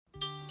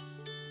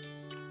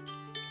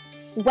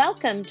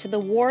Welcome to the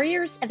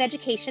Warriors of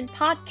Education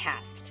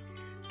podcast,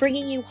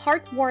 bringing you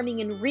heartwarming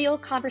and real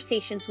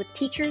conversations with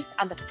teachers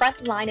on the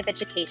front line of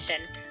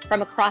education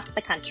from across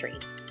the country.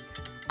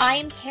 I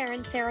am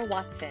Karen Sarah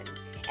Watson,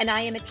 and I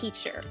am a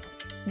teacher.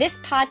 This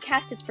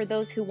podcast is for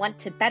those who want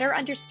to better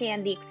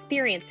understand the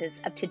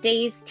experiences of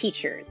today's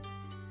teachers.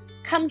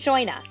 Come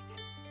join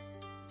us.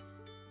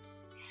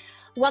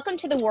 Welcome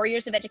to the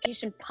Warriors of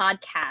Education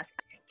podcast.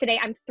 Today,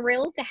 I'm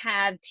thrilled to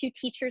have two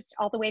teachers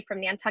all the way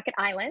from Nantucket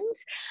Island.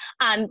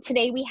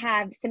 Today, we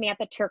have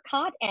Samantha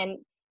Turcotte and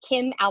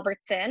Kim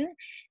Albertson.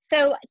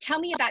 So tell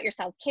me about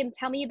yourselves. Kim,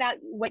 tell me about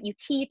what you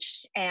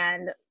teach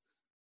and,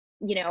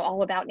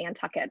 all about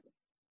Nantucket.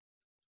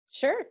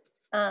 Sure.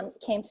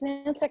 Came to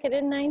Nantucket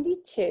in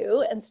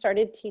 '92 and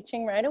started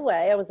teaching right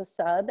away. I was a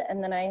sub,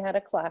 and then I had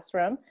a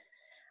classroom.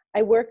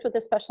 I worked with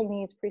a special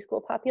needs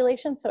preschool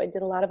population, so I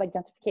did a lot of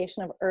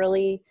identification of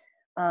early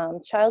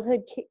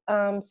childhood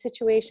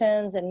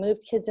situations and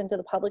moved kids into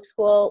the public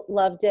school.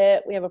 Loved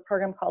it. We have a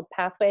program called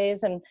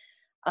Pathways, and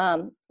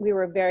we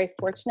were very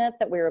fortunate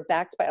that we were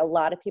backed by a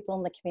lot of people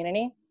in the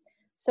community.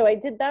 So I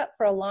did that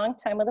for a long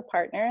time with a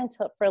partner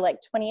for like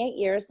 28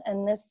 years.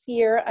 And this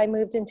year I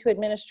moved into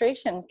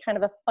administration, kind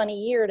of a funny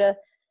year to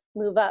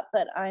move up,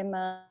 but I'm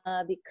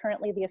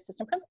currently the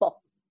assistant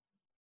principal.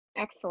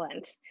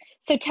 Excellent.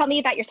 So tell me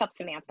about yourself,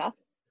 Samantha.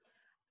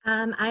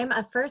 I'm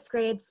a first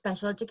grade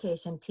special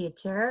education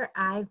teacher.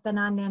 I've been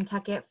on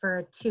Nantucket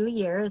for 2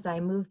 years. I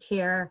moved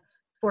here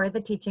for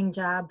the teaching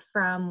job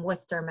from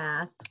Worcester,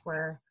 Mass,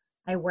 where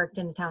I worked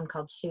in a town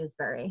called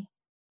Shrewsbury.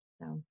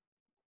 So.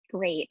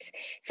 Great.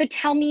 So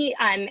tell me,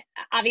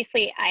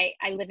 obviously I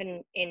live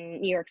in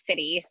New York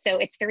City, so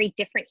it's very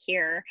different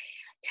here.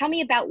 Tell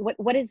me about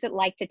what is it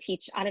like to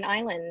teach on an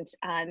island?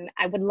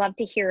 I would love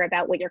to hear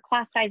about what your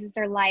class sizes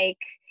are like,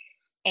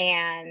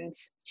 and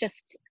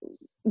just,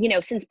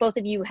 since both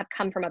of you have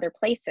come from other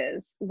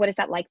places, what is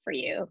that like for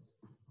you?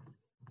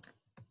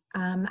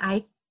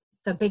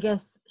 The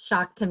biggest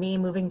shock to me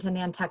moving to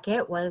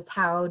Nantucket was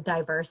how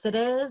diverse it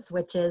is,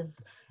 which is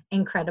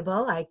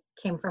incredible. I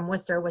came from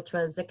Worcester, which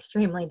was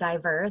extremely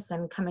diverse,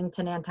 and coming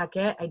to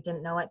Nantucket, I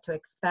didn't know what to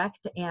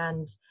expect.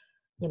 And,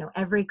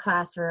 every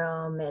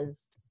classroom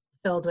is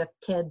filled with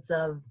kids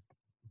of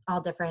all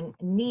different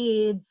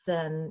needs,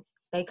 and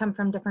they come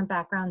from different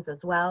backgrounds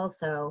as well.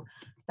 So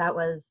that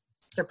was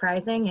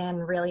surprising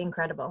and really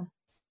incredible.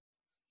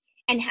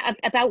 And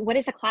about what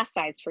is a class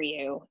size for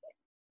you?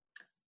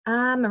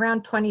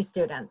 Around 20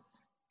 students.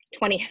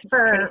 20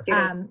 students.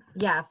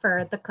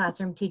 For the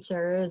classroom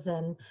teachers.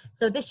 And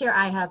so this year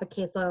I have a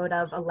caseload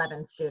of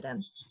 11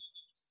 students.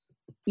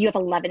 You have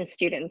 11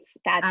 students.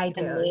 That's I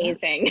do,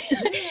 amazing.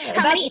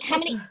 Yeah.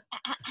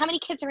 How many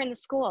kids are in the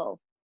school?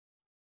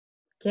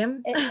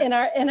 Kim? In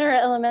our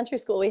elementary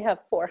school, we have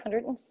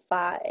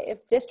 405.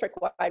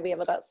 District-wide, we have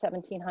about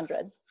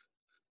 1,700.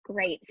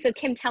 Great. So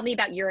Kim, tell me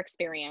about your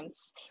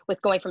experience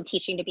with going from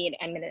teaching to be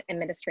an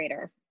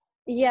administrator.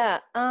 Yeah.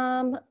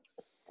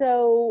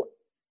 So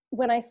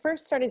when I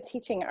first started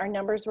teaching, our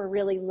numbers were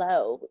really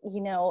low.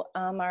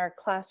 Our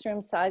classroom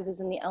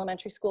sizes in the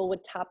elementary school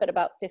would top at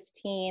about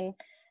 15.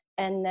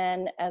 And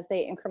then as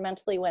they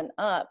incrementally went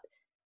up,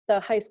 the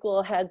high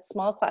school had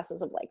small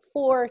classes of like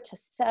 4 to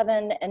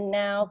 7. And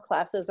now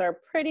classes are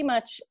pretty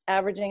much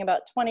averaging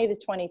about 20 to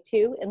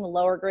 22 in the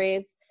lower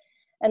grades.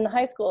 And the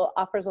high school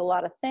offers a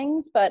lot of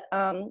things, but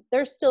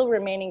they're still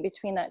remaining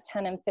between that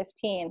 10 and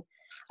 15.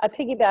 I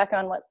piggyback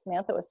on what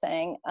Samantha was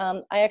saying.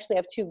 I actually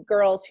have 2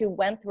 girls who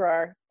went through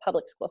our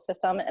public school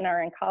system and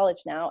are in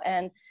college now.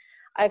 And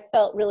I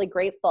felt really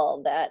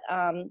grateful that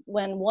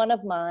when one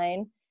of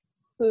mine,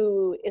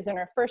 who is in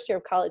her first year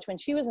of college, when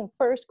she was in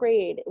first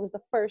grade, it was the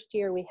first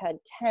year we had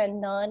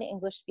 10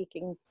 non-English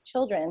speaking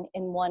children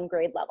in one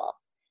grade level.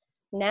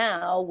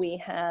 Now we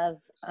have,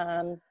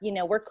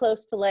 we're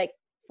close to like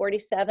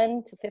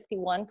 47 to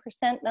 51%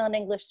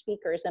 non-English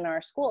speakers in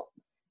our school.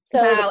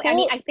 So wow.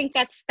 I think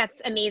that's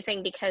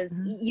amazing, because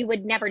you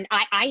would never,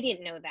 I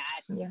didn't know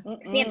that. Yeah.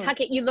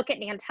 Nantucket, you look at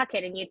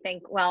Nantucket and you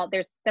think, well,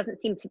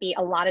 doesn't seem to be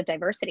a lot of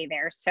diversity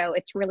there. So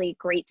it's really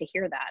great to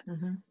hear that.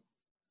 Mm-hmm.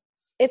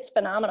 It's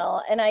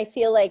phenomenal. And I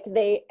feel like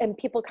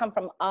people come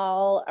from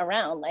all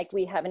around. Like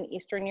we have an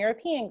Eastern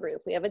European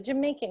group, we have a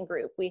Jamaican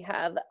group, we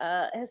have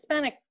a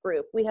Hispanic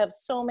group. We have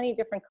so many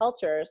different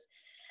cultures.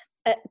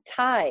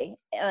 Thai,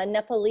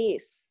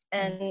 Nepalese,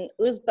 and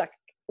Uzbek.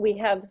 We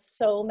have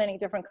so many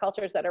different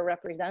cultures that are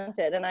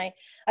represented. And I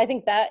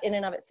think that in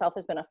and of itself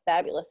has been a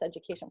fabulous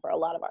education for a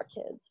lot of our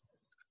kids.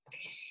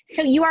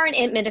 So you are an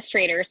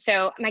administrator.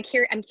 So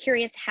I'm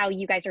curious how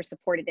you guys are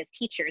supported as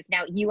teachers.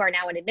 Now you are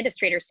now an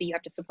administrator, so you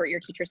have to support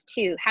your teachers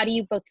too. How do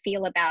you both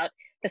feel about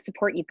the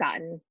support you've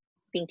gotten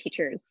being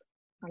teachers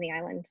on the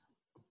island?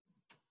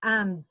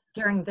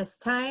 During this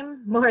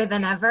time, more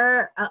than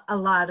ever, a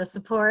lot of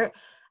support.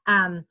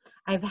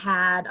 I've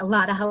had a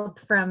lot of help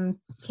from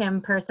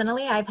Kim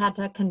personally. I've had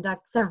to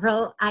conduct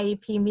several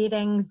IEP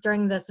meetings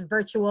during this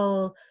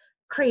virtual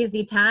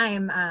crazy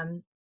time.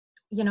 And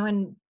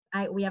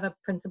we have a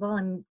principal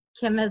and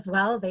Kim as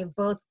well. They've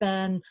both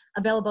been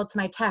available to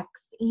my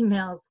texts,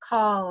 emails,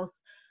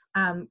 calls.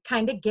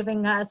 kind of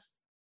giving us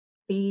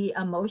the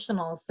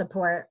emotional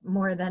support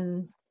more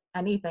than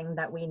anything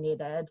that we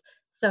needed.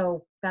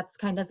 So that's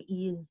kind of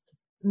eased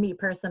me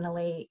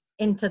personally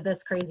into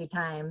this crazy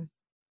time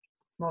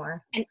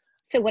more. And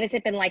so what has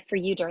it been like for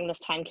you during this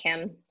time,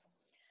 Kim?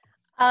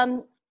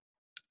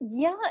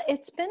 Yeah,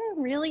 it's been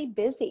really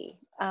busy.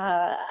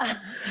 I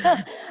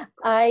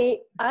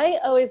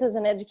always, as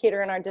an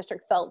educator in our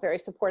district, felt very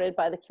supported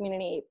by the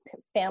community,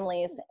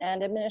 families,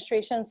 and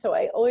administration. So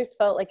I always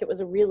felt like it was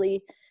a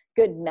really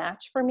good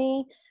match for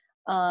me.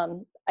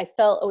 I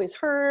felt always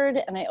heard,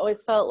 and I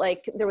always felt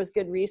like there was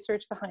good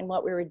research behind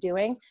what we were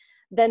doing.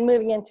 Then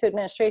moving into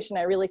administration,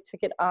 I really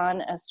took it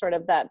on as sort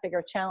of that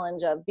bigger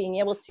challenge of being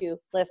able to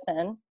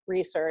listen,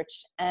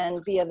 research,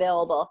 and be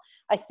available.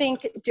 I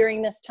think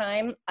during this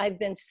time, I've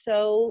been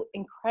so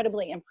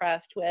incredibly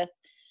impressed with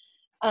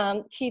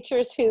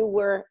teachers who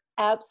were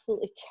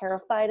absolutely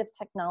terrified of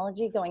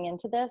technology going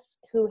into this,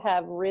 who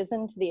have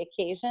risen to the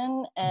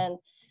occasion, and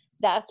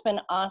that's been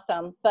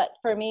awesome. But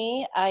for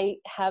me, I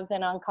have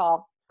been on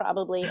call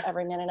probably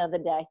every minute of the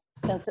day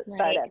since it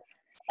started.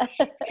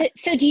 Right.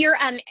 So do your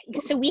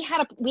so we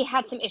had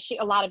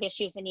a lot of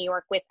issues in New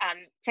York with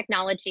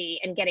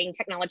technology and getting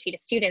technology to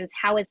students.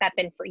 How has that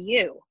been for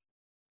you?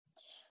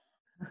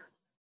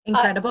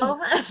 Incredible.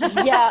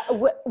 Yeah,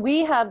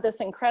 we have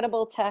this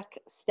incredible tech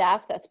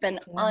staff that's been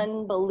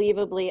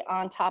unbelievably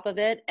on top of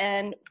it.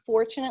 And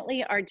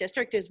fortunately, our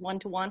district is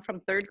 1-to-1 from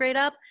 3rd grade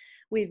up.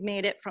 We've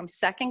made it from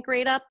 2nd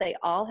grade up. They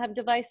all have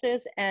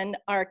devices, and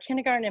our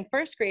kindergarten and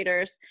 1st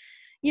graders,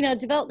 you know,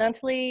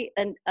 developmentally,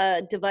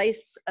 a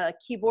device,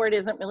 keyboard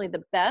isn't really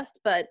the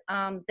best, but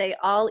they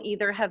all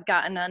either have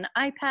gotten an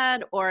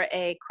iPad or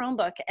a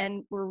Chromebook,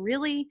 and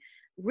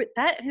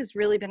that has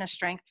really been a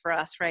strength for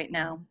us right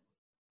now.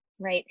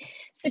 Right.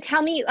 So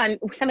tell me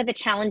some of the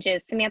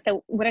challenges,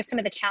 Samantha, what are some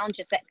of the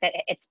challenges that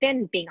it's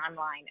been being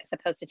online as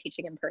opposed to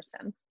teaching in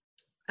person?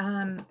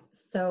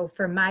 So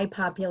for my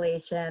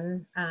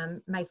population,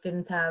 my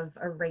students have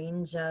a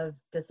range of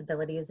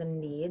disabilities and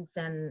needs,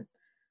 and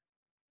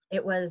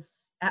it was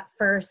at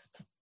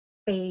first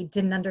they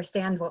didn't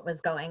understand what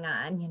was going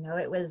on. You know,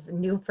 it was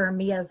new for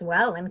me as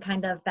well, and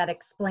kind of that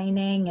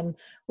explaining, and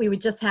we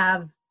would just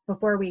have,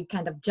 before we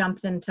kind of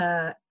jumped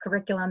into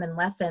curriculum and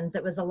lessons,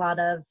 it was a lot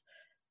of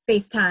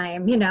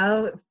FaceTime, you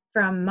know,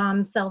 from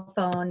mom's cell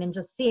phone, and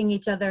just seeing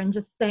each other and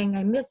just saying,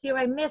 I miss you,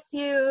 I miss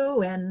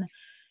you. And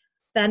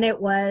then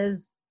it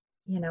was,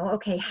 you know,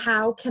 okay,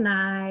 how can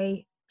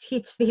I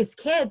teach these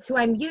kids who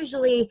I'm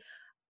usually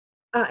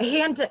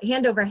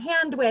hand over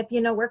hand with,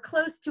 you know, we're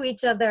close to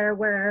each other,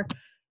 we're,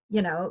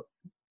 you know,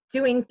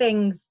 doing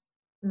things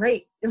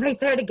right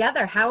there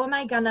together. How am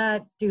I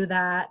gonna do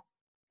that,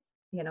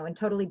 you know, in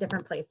totally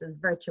different places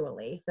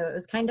virtually? So it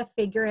was kind of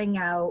figuring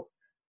out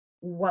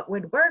what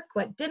would work,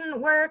 what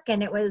didn't work,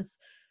 and it was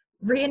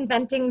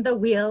reinventing the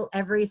wheel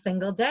every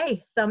single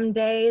day. Some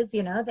days,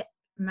 you know, that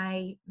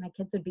my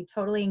kids would be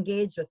totally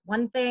engaged with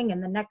one thing,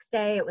 and the next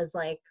day it was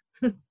like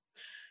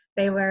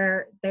they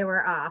were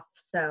off.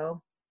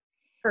 So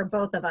for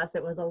both of us,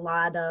 it was a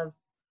lot of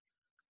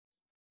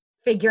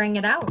figuring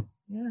it out.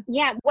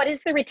 Yeah. What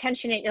is the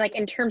retention like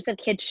in terms of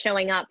kids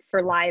showing up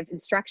for live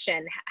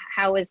instruction?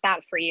 How is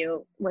that for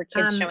you? Were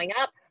kids showing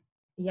up?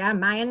 Yeah,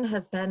 mine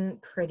has been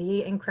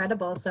pretty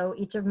incredible. So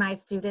each of my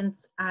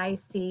students I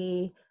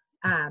see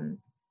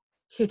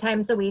 2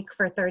 times a week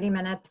for 30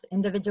 minutes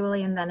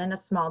individually, and then in a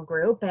small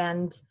group.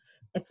 And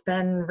it's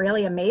been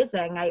really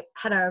amazing. I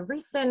had a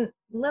recent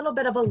little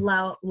bit of a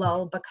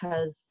lull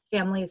because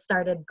families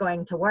started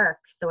going to work.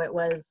 So it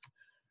was,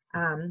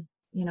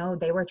 you know,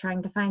 they were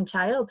trying to find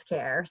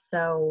childcare.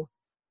 So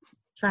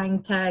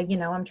trying to, you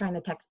know, I'm trying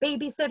to text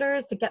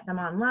babysitters to get them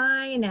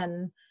online.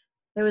 And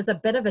there was a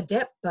bit of a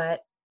dip, but,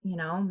 you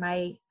know,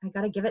 I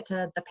got to give it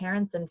to the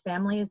parents and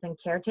families and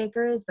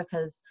caretakers,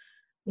 because,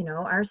 you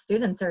know, our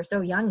students are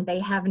so young. They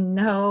have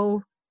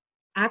no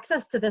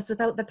access to this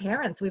without the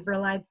parents. We've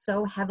relied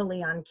so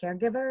heavily on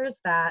caregivers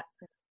that,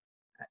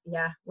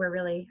 yeah, I'm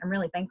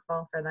really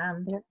thankful for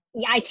them.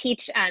 Yeah, I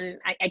teach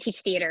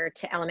theater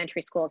to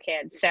elementary school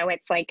kids, so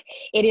it's like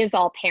it is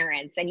all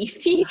parents, and you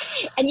see,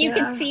 and you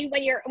can see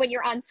when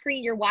you're on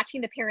screen, you're watching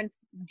the parents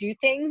do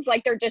things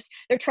like they're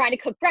trying to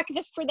cook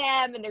breakfast for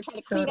them, and they're trying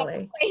to clean up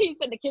the place,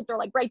 and the kids are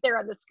like right there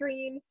on the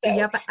screen. So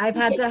yep, I've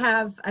had to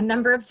have a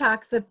number of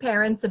talks with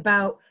parents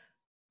about,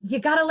 you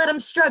got to let them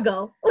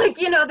struggle. Like,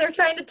 you know, they're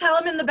trying to tell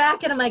them in the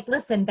back, and I'm like,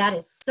 listen, that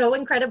is so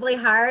incredibly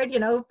hard, you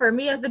know, for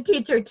me as a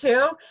teacher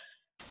too.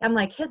 I'm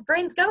like, his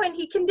brain's going,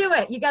 he can do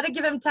it. You got to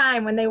give him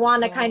time when they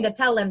want to kind of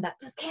tell him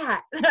that's his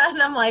cat. And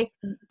I'm like,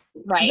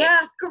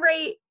 yeah,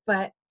 great.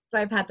 But so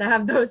I've had to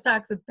have those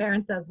talks with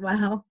parents as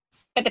well.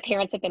 But the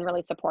parents have been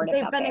really supportive.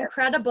 They've been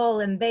incredible,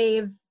 and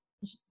they've,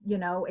 you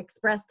know,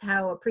 expressed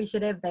how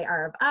appreciative they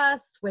are of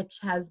us, which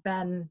has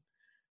been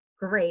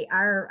great.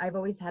 I've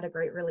always had a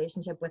great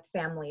relationship with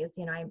families.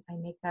 You know, I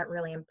make that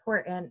really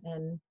important,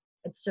 and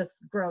it's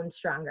just grown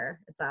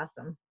stronger. It's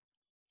awesome.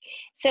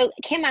 So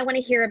Kim, I want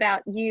to hear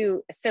about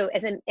you. So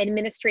as an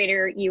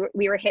administrator,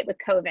 we were hit with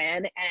COVID,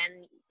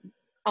 and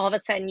all of a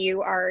sudden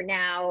you are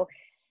now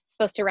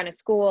supposed to run a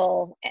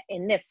school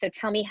in this. So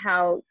tell me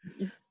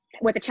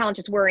what the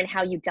challenges were and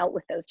how you dealt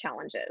with those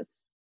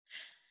challenges.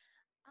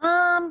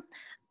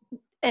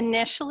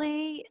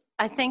 Initially,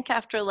 I think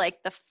after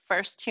like the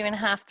first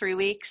 2.5, 3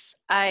 weeks,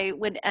 I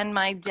would end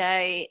my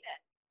day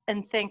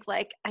and think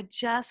like, I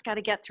just got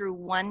to get through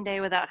one day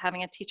without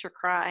having a teacher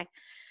cry.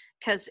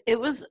 Cause it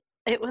was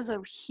a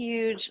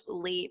huge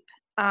leap.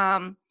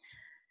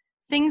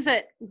 Things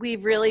that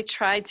we've really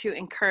tried to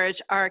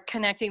encourage are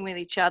connecting with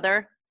each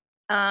other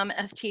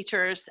as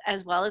teachers,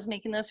 as well as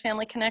making those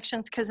family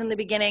connections. Cause in the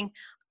beginning,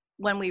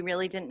 when we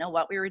really didn't know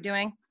what we were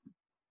doing,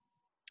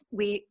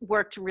 we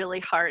worked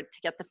really hard to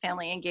get the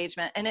family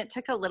engagement, and it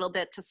took a little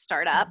bit to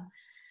start up.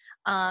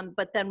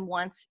 But then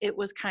once it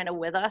was kind of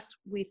with us,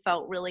 we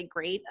felt really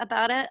great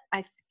about it.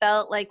 I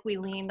felt like we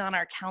leaned on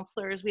our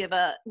counselors. We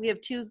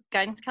have 2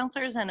 guidance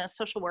counselors and a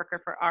social worker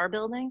for our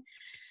building.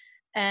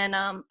 And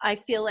I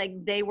feel like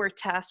they were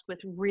tasked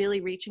with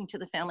really reaching to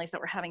the families that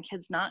were having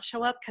kids not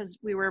show up, because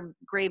we were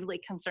gravely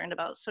concerned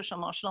about social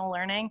emotional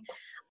learning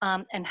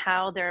and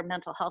how their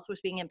mental health was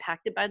being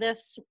impacted by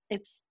this.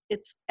 It's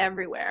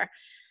everywhere.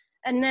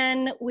 And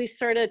then we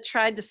sort of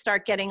tried to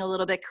start getting a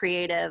little bit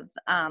creative.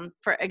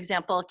 For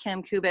example,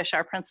 Kim Kubish,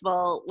 our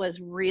principal, was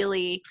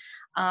really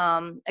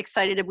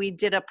excited. We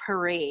did a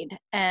parade,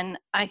 and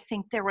I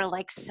think there were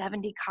like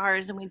 70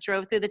 cars, and we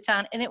drove through the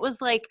town, and it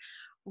was like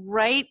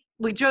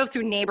we drove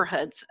through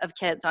neighborhoods of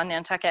kids on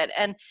Nantucket,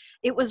 and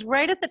it was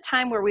right at the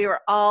time where we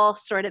were all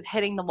sort of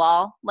hitting the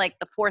wall, like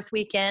the 4th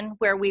week in,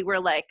 where we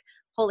were like,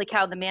 holy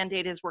cow, the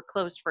mandate is we're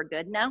closed for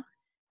good now.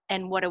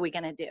 And what are we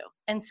going to do?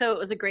 And so it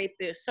was a great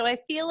boost. So I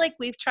feel like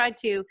we've tried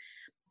to,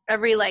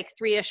 every like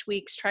 3-ish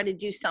weeks, try to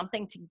do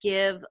something to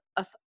give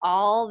us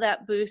all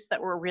that boost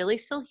that we're really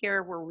still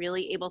here. We're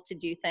really able to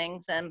do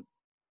things, and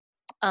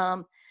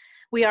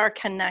we are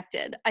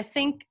connected. I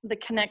think the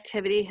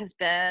connectivity has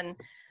been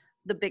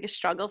the biggest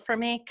struggle for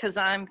me, because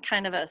I'm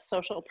kind of a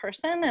social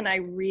person and I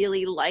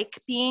really like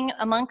being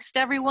amongst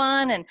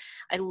everyone, and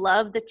I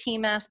love the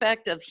team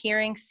aspect of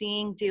hearing,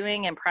 seeing,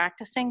 doing, and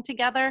practicing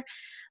together.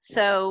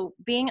 So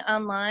being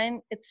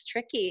online, it's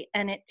tricky,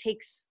 and it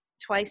takes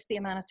twice the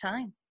amount of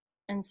time.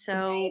 And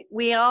so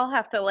we all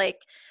have to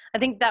I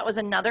think that was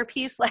another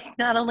piece,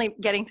 not only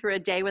getting through a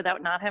day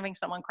without not having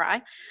someone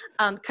cry,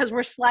 because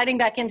we're sliding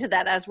back into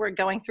that as we're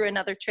going through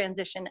another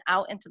transition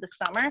out into the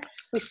summer.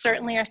 We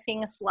certainly are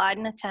seeing a slide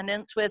in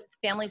attendance with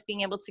families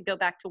being able to go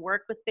back to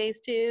work with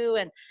phase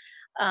 2.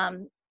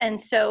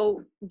 And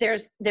so there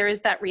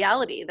is that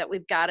reality that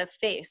we've got to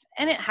face,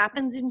 and it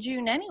happens in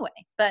June anyway,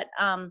 but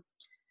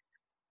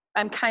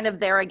I'm kind of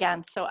there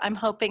again. So I'm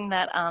hoping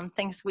that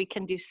we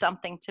can do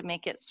something to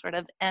make it sort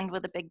of end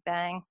with a big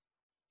bang.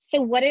 So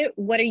what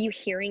are you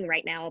hearing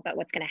right now about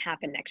what's going to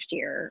happen next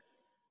year?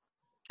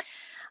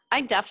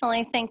 I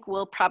definitely think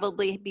we'll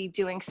probably be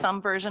doing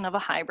some version of a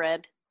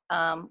hybrid.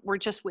 We're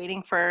just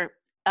waiting for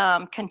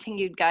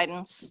continued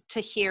guidance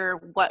to hear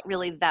what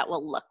really that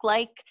will look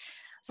like.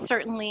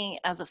 Certainly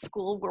as a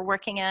school, we're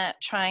working at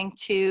trying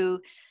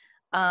to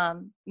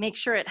make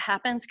sure it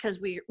happens,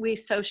 because we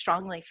so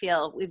strongly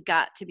feel we've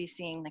got to be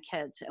seeing the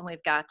kids, and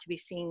we've got to be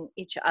seeing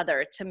each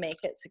other to make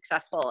it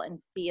successful and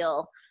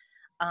feel,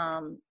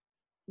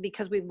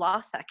 because we've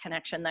lost that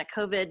connection. That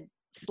COVID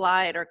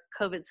slide or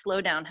COVID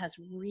slowdown has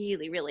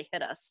really, really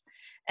hit us,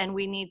 and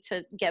we need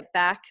to get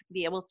back,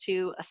 be able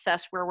to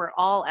assess where we're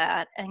all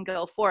at and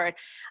go forward.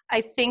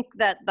 I think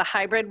that the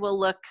hybrid will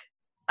look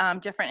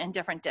different in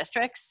different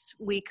districts.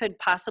 We could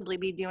possibly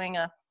be doing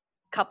a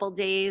couple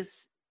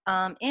days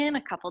in,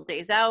 a couple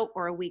days out,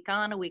 or a week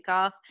on, a week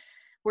off.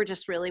 We're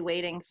just really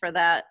waiting for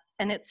that.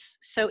 And it's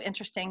so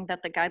interesting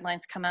that the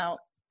guidelines come out.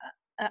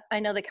 I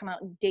know they come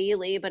out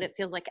daily, but it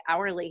feels like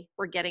hourly.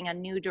 We're getting a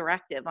new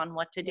directive on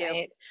what to do.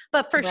 Right.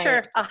 But for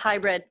sure, a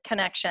hybrid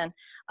connection.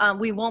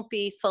 We won't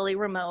be fully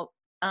remote.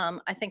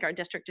 I think our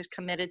district is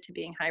committed to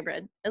being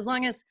hybrid, as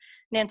long as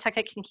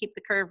Nantucket can keep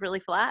the curve really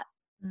flat.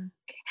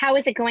 How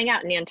is it going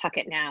out in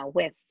Nantucket now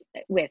with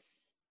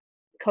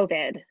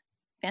COVID?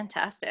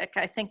 Fantastic.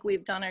 I think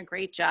we've done a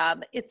great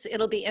job.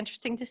 It'll be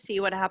interesting to see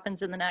what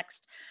happens in the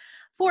next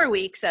 4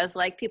 weeks, as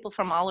people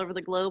from all over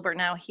the globe are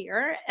now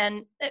here,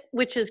 and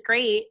which is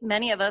great.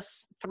 Many of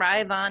us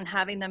thrive on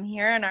having them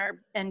here,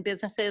 and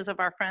businesses of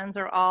our friends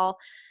are all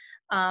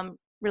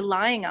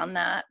relying on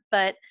that.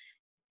 But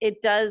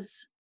it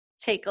does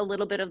take a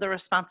little bit of the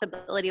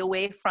responsibility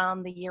away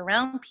from the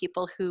year-round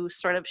people who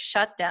sort of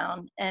shut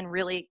down and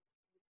really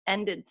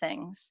ended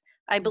things.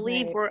 I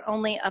believe we're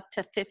only up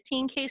to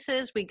 15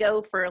 cases. We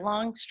go for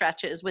long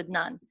stretches with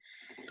none.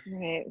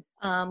 Right.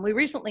 We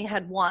recently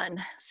had 1.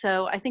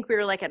 So I think we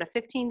were at a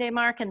 15-day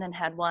mark and then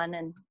had 1.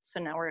 And so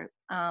now we're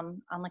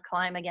on the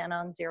climb again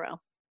on 0.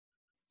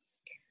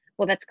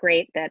 Well, that's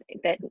great.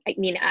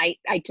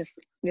 I just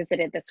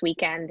visited this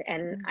weekend,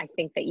 and I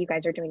think that you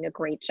guys are doing a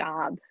great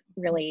job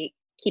really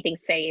keeping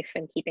safe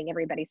and keeping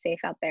everybody safe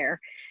out there.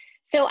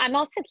 So I'm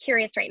also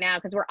curious right now,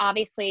 because we're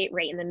obviously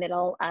right in the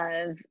middle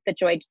of the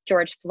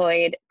George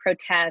Floyd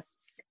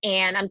protests,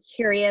 and I'm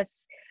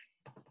curious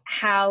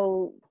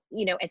how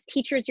as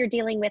teachers, you're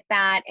dealing with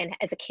that, and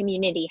as a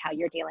community, how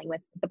you're dealing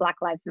with the Black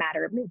Lives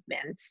Matter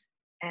movement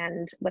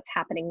and what's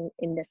happening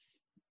in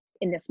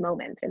this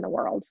moment in the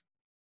world.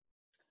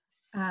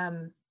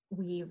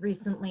 We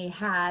recently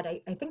had,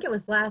 I think it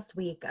was last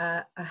week,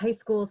 a high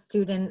school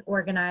student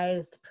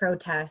organized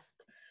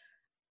protest,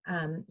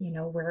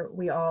 where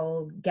we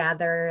all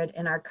gathered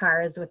in our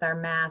cars with our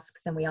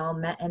masks and we all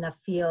met in a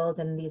field,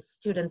 and these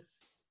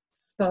students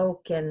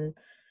spoke, and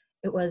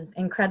it was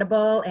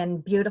incredible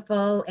and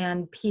beautiful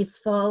and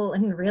peaceful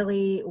and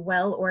really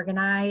well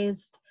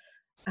organized.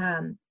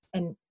 And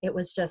it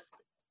was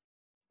just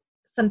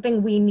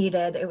something we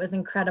needed. It was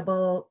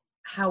incredible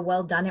how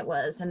well done it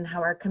was and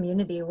how our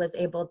community was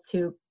able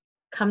to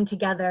come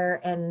together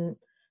and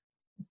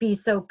be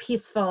so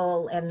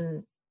peaceful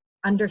and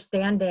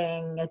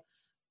understanding.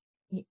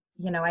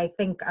 I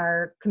think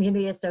our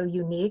community is so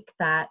unique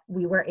that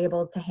we were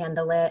able to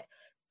handle it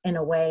in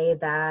a way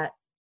that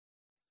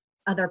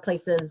other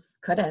places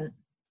couldn't.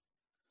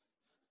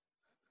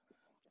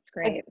 That's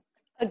great.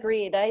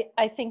 Agreed.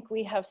 I think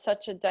we have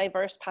such a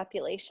diverse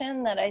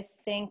population that I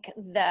think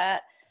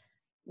that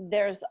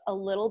there's a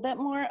little bit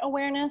more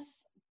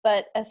awareness.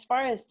 But as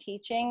far as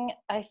teaching,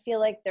 I feel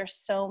like there's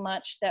so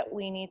much that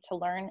we need to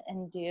learn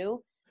and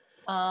do.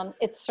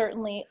 It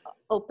certainly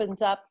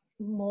opens up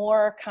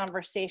more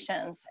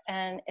conversations,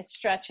 and it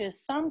stretches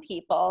some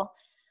people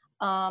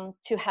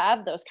to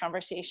have those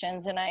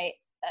conversations. And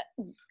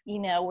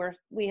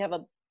we have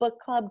a book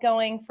club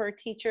going for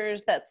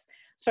teachers that's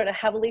sort of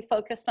heavily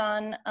focused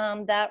on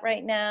that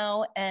right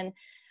now. And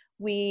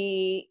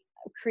we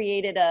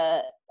created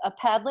a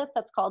Padlet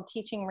that's called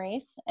Teaching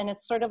Race. And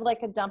it's sort of like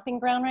a dumping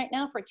ground right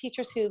now for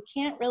teachers who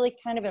can't really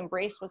kind of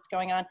embrace what's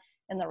going on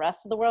in the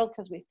rest of the world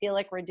because we feel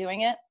like we're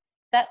doing it.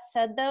 That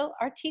said, though,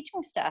 our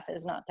teaching staff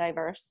is not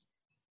diverse.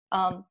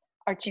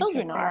 Our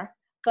children are,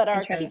 but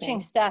our teaching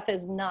staff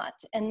is not.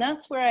 And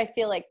that's where I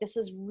feel like this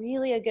is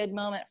really a good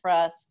moment for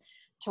us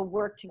to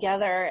work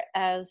together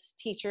as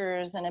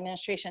teachers and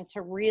administration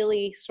to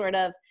really sort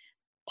of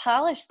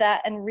polish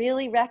that and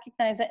really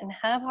recognize it and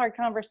have hard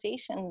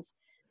conversations,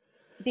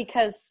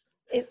 because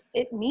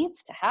it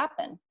needs to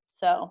happen.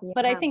 So, yeah.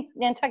 But I think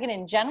Nantucket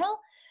in general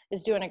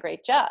is doing a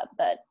great job,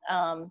 but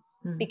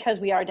because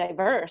we are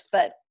diverse,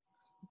 but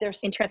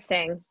there's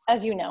interesting,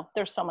 as you know,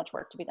 there's so much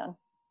work to be done.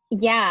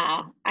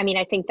 Yeah. I mean,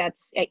 I think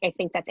that's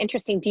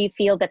interesting. Do you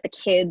feel that the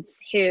kids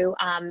who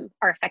are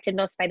affected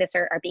most by this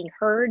are being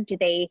heard? Do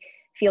they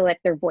feel like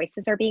their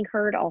voices are being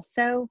heard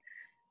also?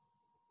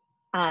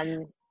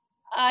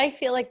 I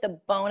feel like the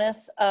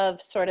bonus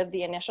of sort of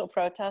the initial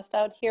protest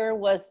out here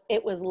was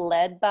it was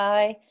led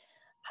by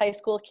high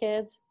school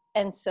kids.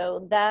 And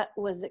so that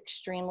was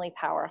extremely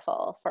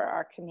powerful for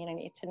our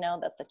community to know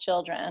that the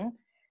children,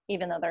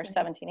 even though they're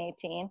 17,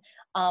 18,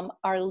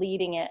 are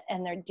leading it,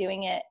 and they're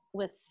doing it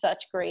with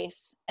such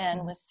grace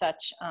and with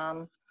such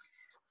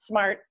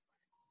smart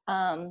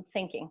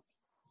thinking.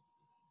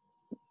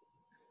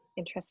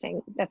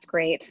 Interesting. That's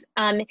great.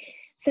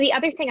 So the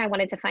other thing I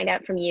wanted to find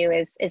out from you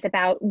is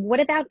about, what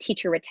about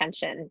teacher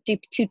retention? Do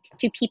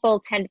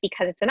people tend,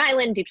 because it's an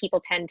island, do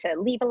people tend to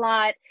leave a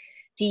lot?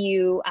 Do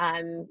you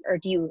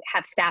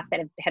have staff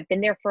that have been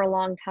there for a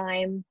long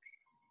time?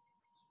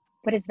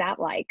 What is that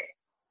like?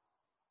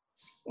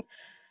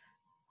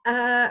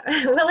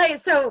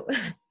 So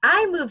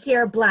I moved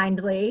here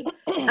blindly.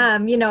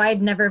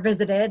 I'd never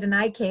visited, and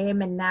I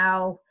came, and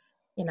now,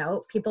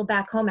 people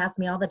back home ask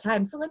me all the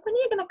time, so like, when are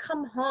you going to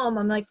come home?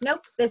 I'm like,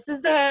 nope, this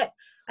is it.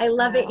 I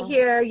love it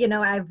here.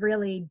 I've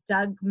really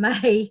dug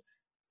my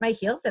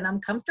heels in. I'm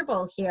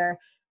comfortable here.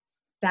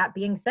 That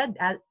being said,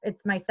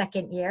 it's my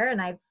second year,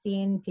 and I've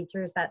seen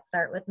teachers that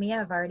start with me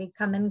have already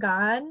come and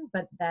gone,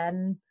 but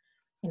then,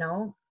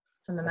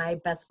 some of my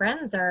best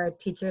friends are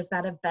teachers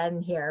that have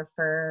been here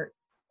for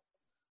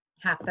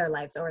half their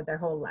lives or their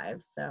whole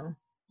lives. So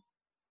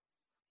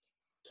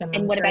Kim,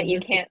 and what about you?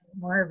 Can't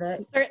more of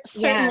it?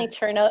 Certainly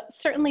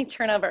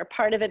turnover.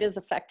 Part of it is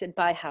affected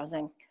by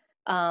housing.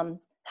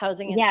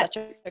 Housing is such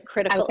a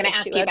critical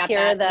issue out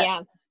here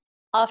that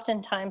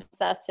oftentimes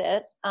that's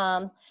it.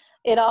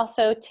 It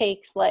also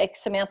takes, like,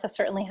 Samantha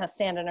certainly has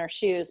sand in her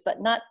shoes,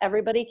 but not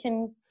everybody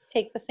can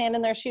take the sand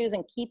in their shoes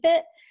and keep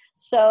it.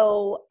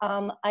 So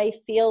I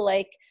feel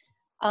like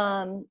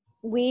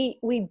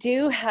we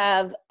do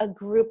have a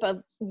group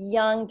of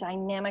young,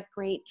 dynamic,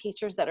 great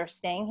teachers that are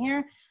staying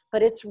here,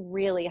 but it's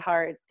really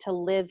hard to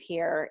live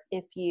here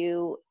if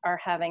you are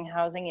having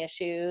housing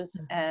issues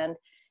and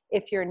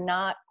if you're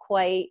not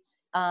quite,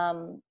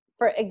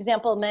 for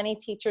example, many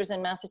teachers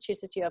in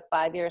Massachusetts, you have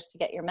 5 years to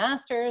get your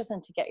master's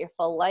and to get your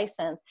full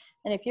license.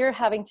 And if you're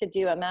having to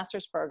do a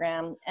master's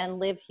program and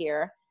live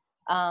here,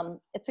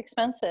 it's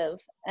expensive.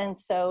 And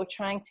so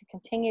trying to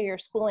continue your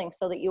schooling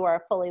so that you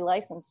are fully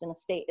licensed in a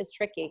state is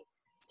tricky.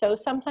 So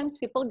sometimes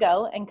people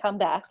go and come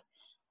back.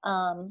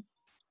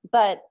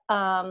 But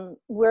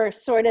we're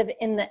sort of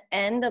in the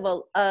end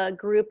of a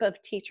group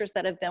of teachers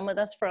that have been with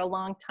us for a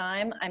long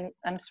time.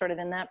 I'm sort of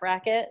in that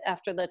bracket.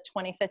 After the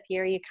 25th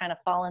year, you kind of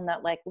fall in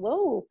that, like,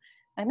 whoa,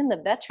 I'm in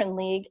the veteran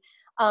league.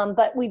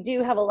 But we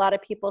do have a lot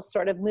of people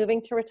sort of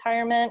moving to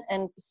retirement,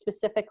 and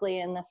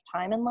specifically in this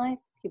time in life,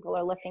 people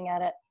are looking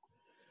at it.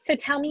 So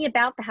tell me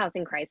about the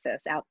housing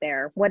crisis out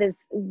there.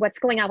 What's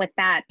going on with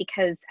that?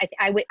 Because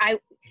I,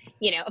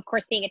 you know, of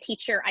course, being a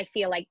teacher, I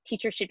feel like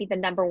teachers should be the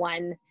number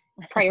one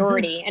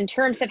priority in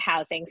terms of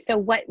housing. So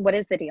what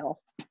is the deal?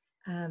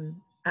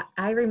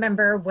 I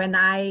remember when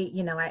I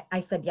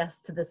said yes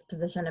to this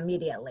position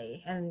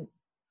immediately, and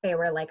they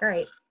were like, all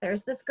right,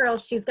 there's this girl,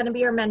 she's going to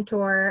be your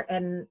mentor.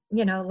 And,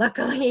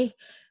 luckily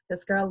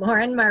this girl,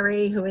 Lauren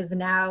Murray, who is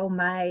now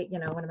my,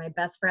 one of my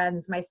best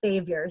friends, my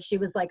savior, she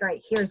was like, all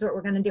right, here's what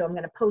we're going to do. I'm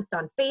going to post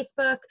on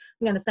Facebook.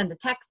 I'm going to send a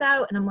text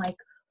out. And I'm like,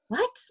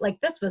 what? Like,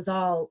 this was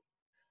all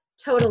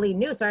totally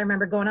new. So I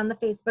remember going on the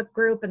Facebook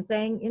group and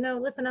saying,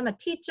 listen, I'm a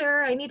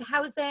teacher. I need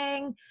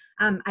housing.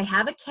 I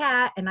have a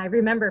cat. And I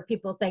remember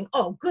people saying,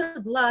 oh,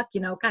 good luck,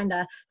 kind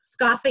of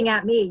scoffing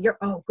at me.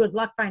 Good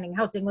luck finding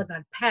housing with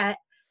a pet,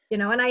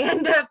 and I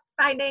end up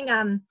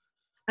finding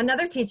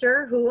another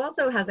teacher who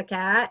also has a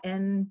cat,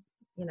 and,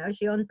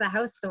 she owns the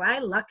house. So I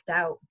lucked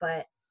out,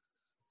 but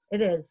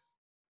is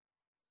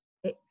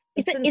the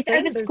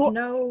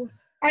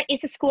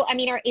school,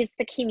 is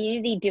the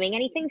community doing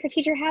anything for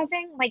teacher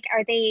housing? Like,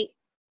 are they,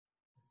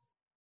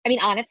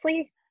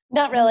 honestly?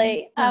 Not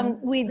really.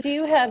 We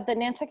do have the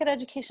Nantucket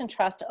Education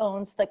Trust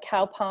owns the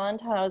Cow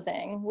Pond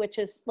housing, which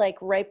is like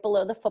right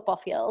below the football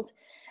field.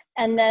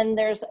 And then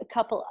there's a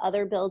couple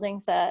other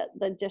buildings that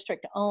the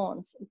district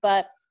owns,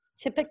 but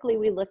typically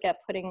we look at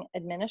putting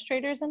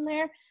administrators in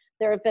there.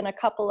 There have been a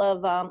couple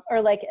of,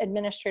 or like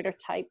administrator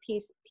type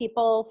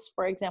people,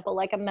 for example,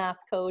 like a math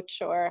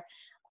coach or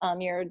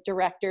your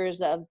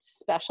directors of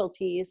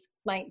specialties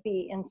might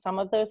be in some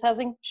of those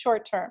housing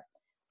short term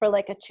for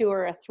like a 2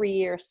 or a 3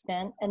 year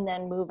stint, and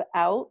then move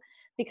out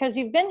because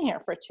you've been here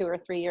for 2 or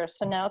 3 years.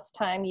 So now it's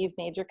time, you've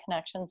made your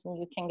connections and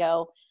you can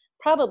go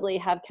probably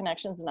have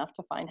connections enough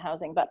to find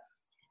housing, but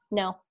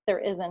no, there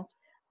isn't.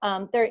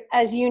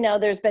 As you know,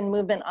 there's been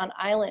movement on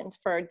island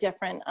for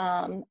different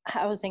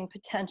housing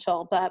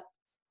potential, but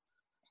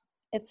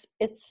it's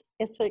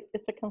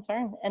a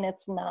concern, and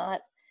it's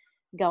not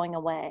going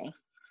away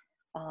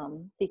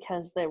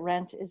because the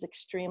rent is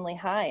extremely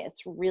high.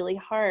 It's really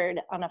hard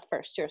on a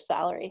first year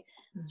salary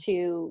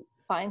to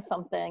find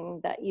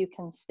something that you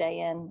can stay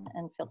in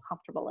and feel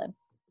comfortable in.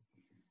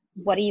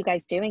 What are you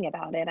guys doing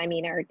about it?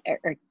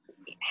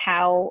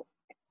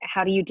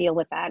 How do you deal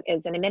with that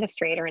as an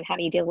administrator, and how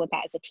do you deal with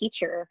that as a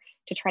teacher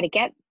to try to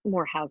get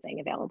more housing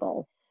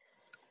available?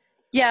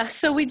 Yeah,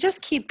 so we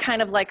just keep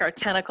kind of like our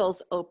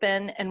tentacles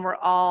open, and we're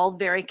all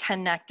very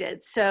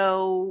connected.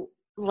 So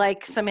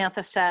like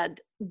Samantha said,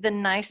 the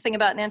nice thing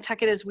about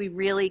Nantucket is we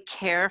really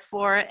care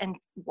for and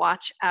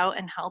watch out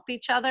and help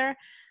each other.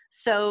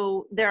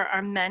 So there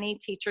are many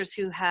teachers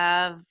who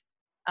have,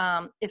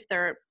 if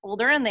they're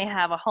older and they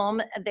have a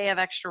home, they have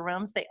extra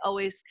rooms, they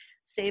always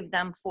save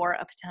them for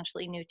a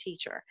potentially new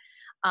teacher.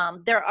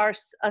 There are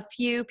a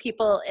few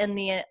people in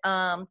the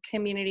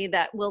community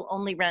that will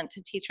only rent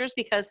to teachers,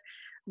 because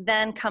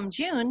then come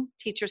June,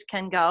 teachers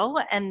can go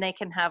and they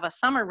can have a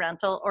summer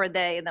rental, or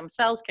they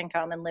themselves can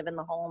come and live in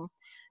the home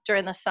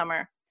during the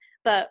summer.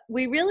 But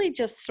we really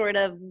just sort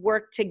of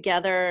work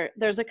together.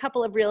 There's a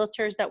couple of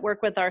realtors that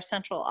work with our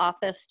central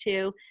office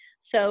too.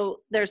 So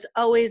there's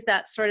always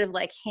that sort of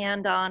like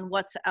hand on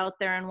what's out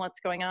there and what's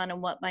going on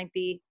and what might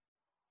be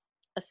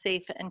a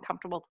safe and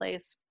comfortable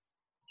place.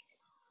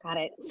 Got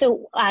it.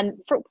 So we're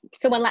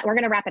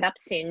going to wrap it up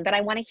soon, but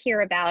I want to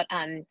hear about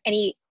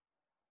any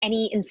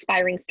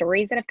inspiring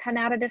stories that have come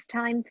out of this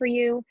time for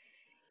you.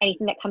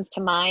 Anything that comes to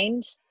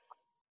mind?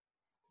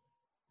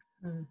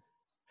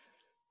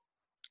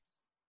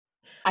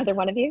 Either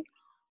one of you?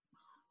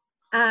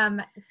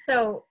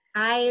 So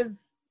I'm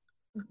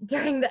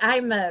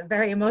a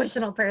very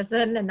emotional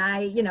person,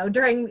 and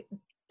during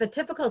the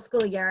typical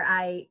school year,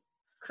 I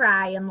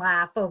cry and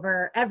laugh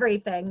over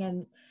everything.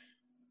 And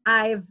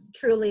I've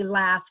truly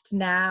laughed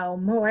now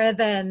more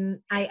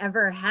than I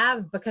ever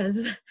have,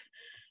 because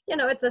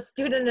it's a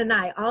student and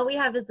all we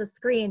have is a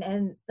screen,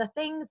 and the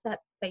things that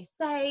they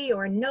say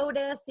or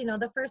notice,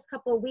 the first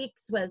couple of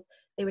weeks was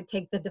they would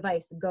take the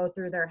device and go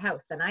through their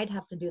house, and I'd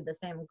have to do the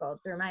same, go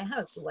through my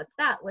house. What's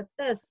that? What's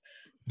this?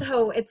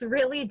 So it's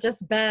really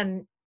just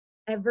been,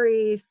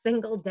 every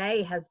single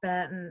day has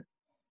been,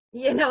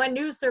 a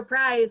new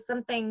surprise,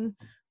 something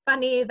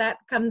funny that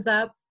comes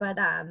up. But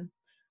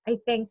I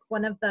think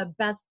one of the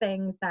best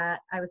things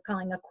that I was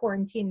calling a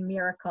quarantine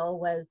miracle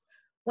was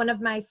one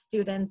of my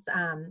students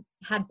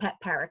had pet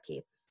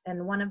parakeets,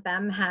 and one of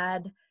them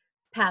had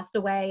passed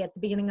away at the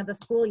beginning of the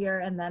school year,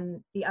 and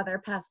then the other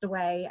passed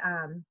away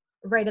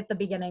right at the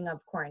beginning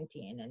of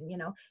quarantine. And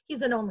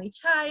he's an only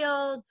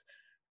child,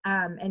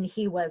 and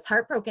he was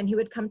heartbroken. He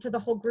would come to the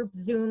whole group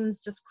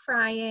Zooms just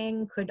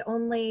crying, could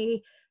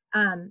only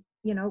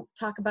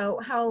talk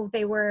about how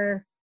they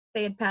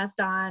had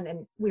passed on,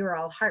 and we were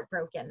all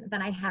heartbroken.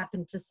 Then I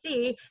happened to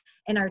see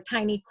in our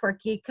tiny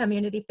quirky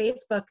community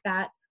Facebook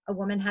that a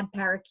woman had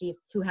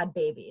parakeets who had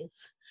babies.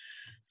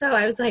 So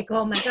I was like,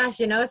 oh my gosh,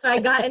 so I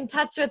got in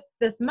touch with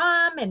this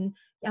mom, and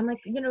I'm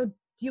like,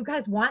 do you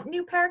guys want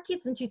new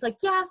parakeets? And she's like,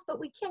 yes, but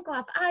we can't go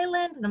off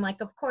island. And I'm like,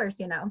 of course,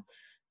 you know.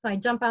 So I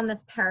jump on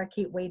this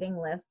parakeet waiting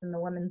list, and the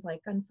woman's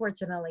like,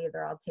 unfortunately,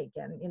 they're all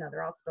taken, you know,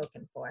 they're all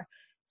spoken for.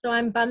 So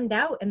I'm bummed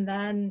out. And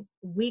then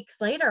weeks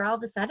later, all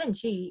of a sudden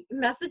she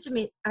messaged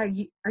me, are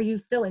you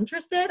still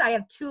interested? I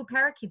have 2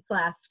 parakeets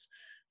left.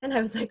 And I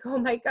was like, oh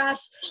my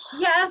gosh,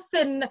 yes.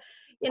 And,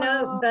 you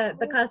know,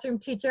 the classroom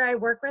teacher I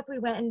work with, we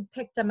went and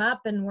picked him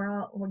up, and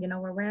we're all, you know,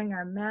 we're wearing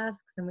our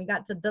masks, and we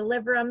got to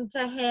deliver them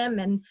to him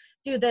and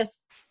do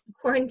this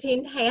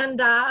quarantine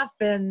handoff.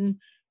 And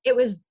it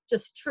was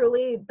just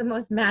truly the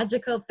most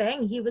magical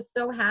thing. He was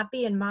so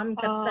happy, and mom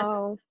kept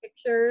sending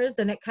pictures,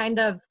 and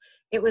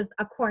it was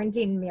a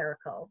quarantine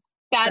miracle.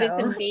 That is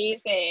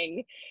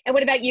amazing. And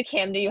what about you,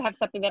 Kim? Do you have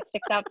something that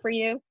sticks out for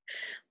you?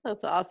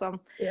 That's awesome.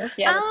 Yeah,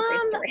 that's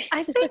a great story.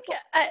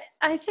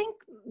 I think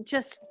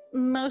just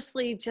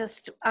mostly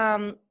just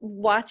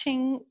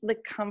watching the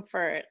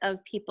comfort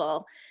of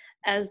people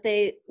as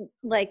they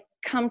like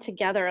come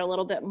together a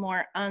little bit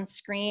more on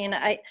screen.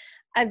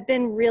 I've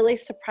been really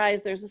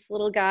surprised. There's this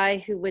little guy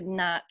who would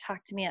not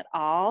talk to me at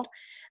all.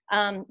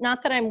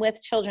 Not that I'm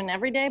with children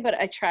every day, but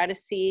I try to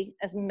see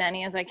as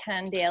many as I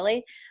can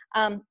daily.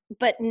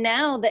 But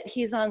now that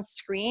he's on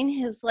screen,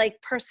 his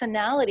like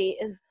personality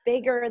is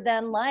bigger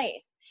than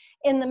life.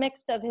 In the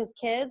mix of his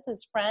kids,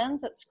 his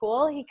friends at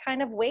school, he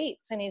kind of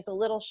waits and he's a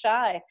little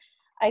shy.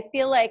 I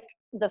feel like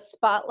the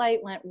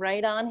spotlight went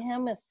right on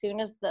him as soon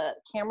as the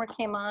camera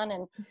came on,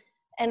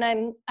 and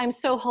I'm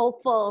so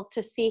hopeful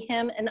to see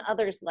him and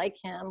others like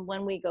him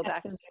when we go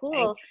back to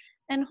school,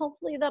 and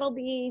hopefully that'll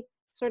be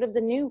sort of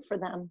the new for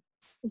them.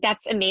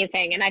 That's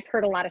amazing. And I've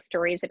heard a lot of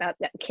stories about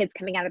kids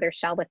coming out of their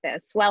shell with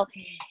this. Well,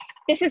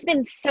 this has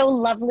been so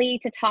lovely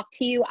to talk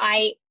to you.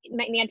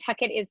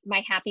 Nantucket is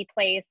my happy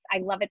place. I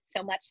love it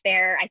so much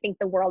there. I think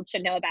the world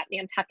should know about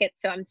Nantucket.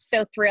 So I'm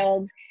so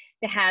thrilled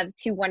to have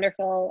 2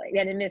 wonderful,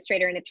 an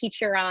administrator and a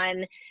teacher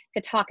on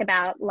to talk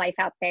about life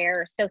out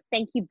there. So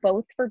thank you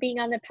both for being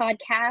on the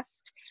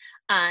podcast.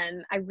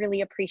 I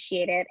really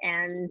appreciate it.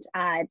 And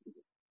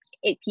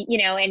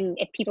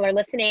if people are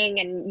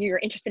listening and you're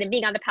interested in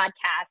being on the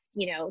podcast,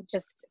 you know,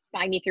 just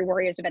find me through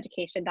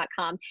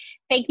warriorsofeducation.com.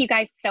 Thank you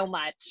guys so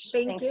much.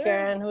 Thanks,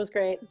 Karen. It was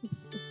great.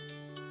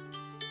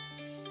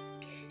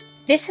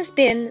 This has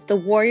been the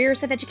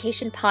Warriors of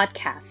Education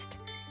podcast,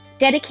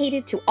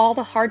 dedicated to all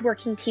the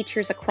hardworking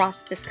teachers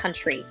across this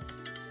country.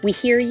 We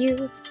hear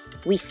you,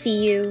 we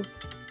see you,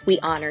 we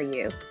honor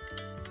you.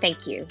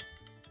 Thank you.